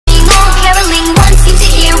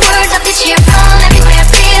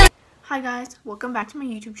guys, welcome back to my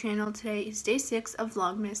YouTube channel. Today is day 6 of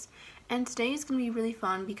Vlogmas, and today is going to be really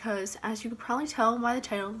fun because, as you could probably tell by the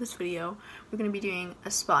title of this video, we're going to be doing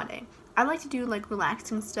a spa day. I like to do like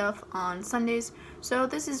relaxing stuff on Sundays, so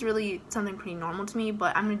this is really something pretty normal to me,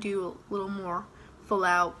 but I'm going to do a little more full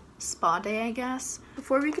out spa day, I guess.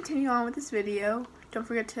 Before we continue on with this video, don't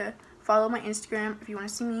forget to follow my Instagram if you want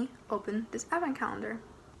to see me open this advent calendar.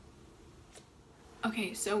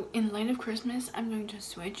 Okay, so in light of Christmas, I'm going to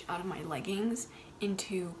switch out of my leggings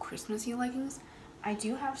into Christmassy leggings. I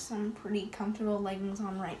do have some pretty comfortable leggings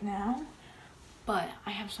on right now, but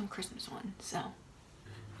I have some Christmas ones, so.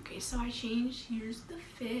 Okay, so I changed. Here's the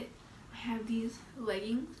fit. I have these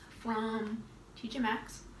leggings from TJ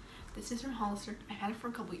Maxx. This is from Hollister. I've had it for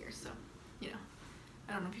a couple years, so, you know,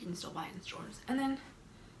 I don't know if you can still buy it in stores. And then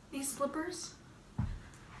these slippers,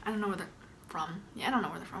 I don't know where they're from. Yeah, I don't know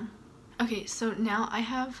where they're from. Okay, so now I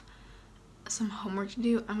have some homework to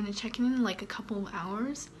do. I'm going to check in like a couple of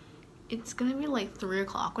hours. It's going to be like 3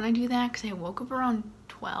 o'clock when I do that because I woke up around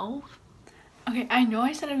 12. Okay, I know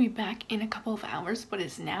I said I'd be back in a couple of hours, but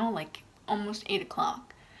it's now like almost 8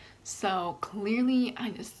 o'clock. So clearly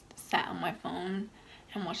I just sat on my phone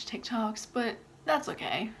and watched TikToks, but that's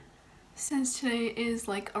okay. Since today is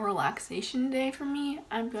like a relaxation day for me,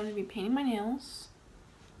 I'm going to be painting my nails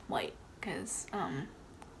white because,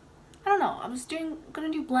 I don't know, I was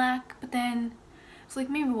gonna do black, but then it's like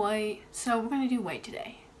maybe white, so we're gonna do white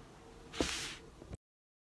today.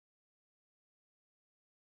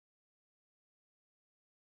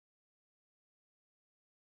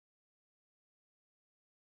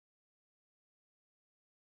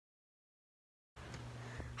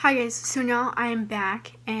 Hi guys, so now I am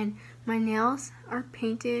back and my nails are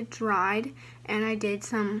painted, dried, and I did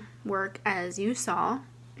some work as you saw.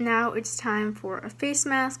 Now it's time for a face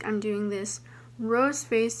mask. I'm doing this rose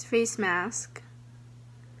face mask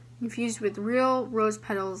infused with real rose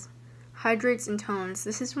petals, hydrates and tones.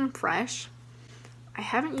 This is from Fresh. I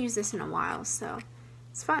haven't used this in a while, so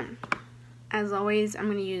it's fun. As always, I'm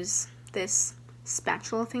going to use this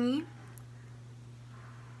spatula thingy.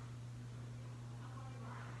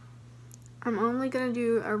 I'm only going to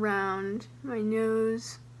do around my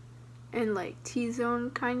nose and like T-zone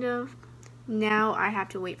kind of. Now I have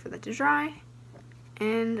to wait for that to dry,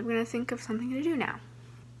 and I'm gonna think of something to do now.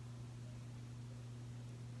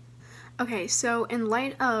 Okay, so in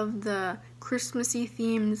light of the Christmassy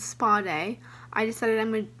themed spa day, I decided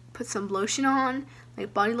I'm gonna put some lotion on,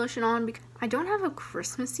 like body lotion on, because I don't have a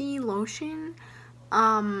Christmassy lotion.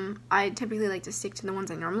 I typically like to stick to the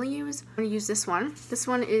ones I normally use. I'm gonna use this one. This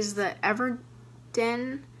one is the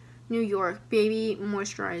Everden New York Baby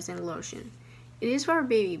Moisturizing Lotion. It is for a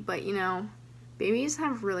baby, but you know, babies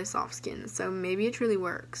have really soft skin, so maybe it really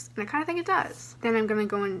works. And I kind of think it does. Then I'm going to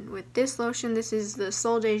go in with this lotion. This is the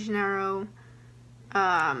Sol de Janeiro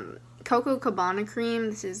Coco Cabana Cream.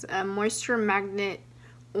 This is a Moisture Magnet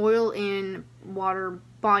Oil in Water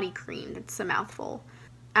Body Cream. That's a mouthful.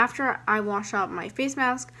 After I wash out my face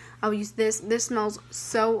mask, I'll use this. This smells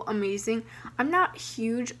so amazing. I'm not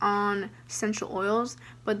huge on essential oils,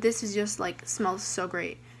 but this is just like, smells so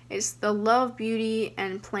great. It's the Love Beauty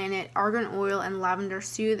and Planet Argan Oil and Lavender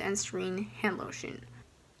Soothe and Serene Hand Lotion.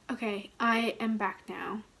 Okay, I am back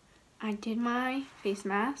now. I did my face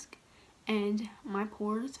mask and my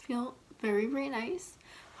pores feel very, very nice.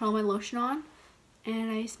 Put all my lotion on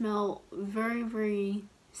and I smell very, very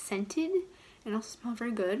scented and also smell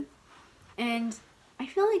very good. And I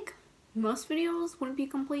feel like most videos wouldn't be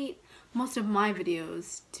complete. Most of my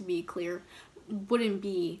videos, to be clear, wouldn't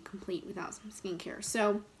be complete without some skincare.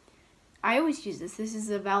 So I always use this. This is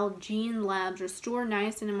the Valgene Labs Restore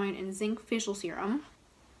Niacinamide and Zinc Facial Serum.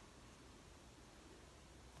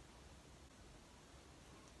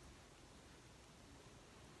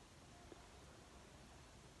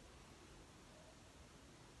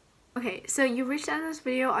 Okay, so you reached the end of this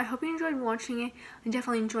video. I hope you enjoyed watching it. I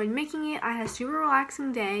definitely enjoyed making it. I had a super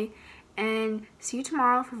relaxing day. And see you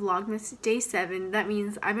tomorrow for Vlogmas Day 7. That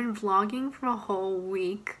means I've been vlogging for a whole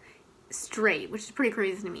week straight, which is pretty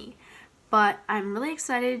crazy to me. But I'm really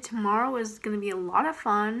excited. Tomorrow is going to be a lot of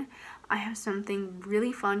fun. I have something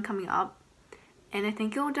really fun coming up, and I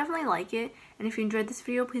think you'll definitely like it. And if you enjoyed this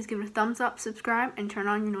video, please give it a thumbs up, subscribe, and turn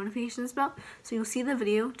on your notifications bell so you'll see the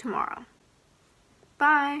video tomorrow.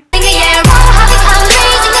 Bye!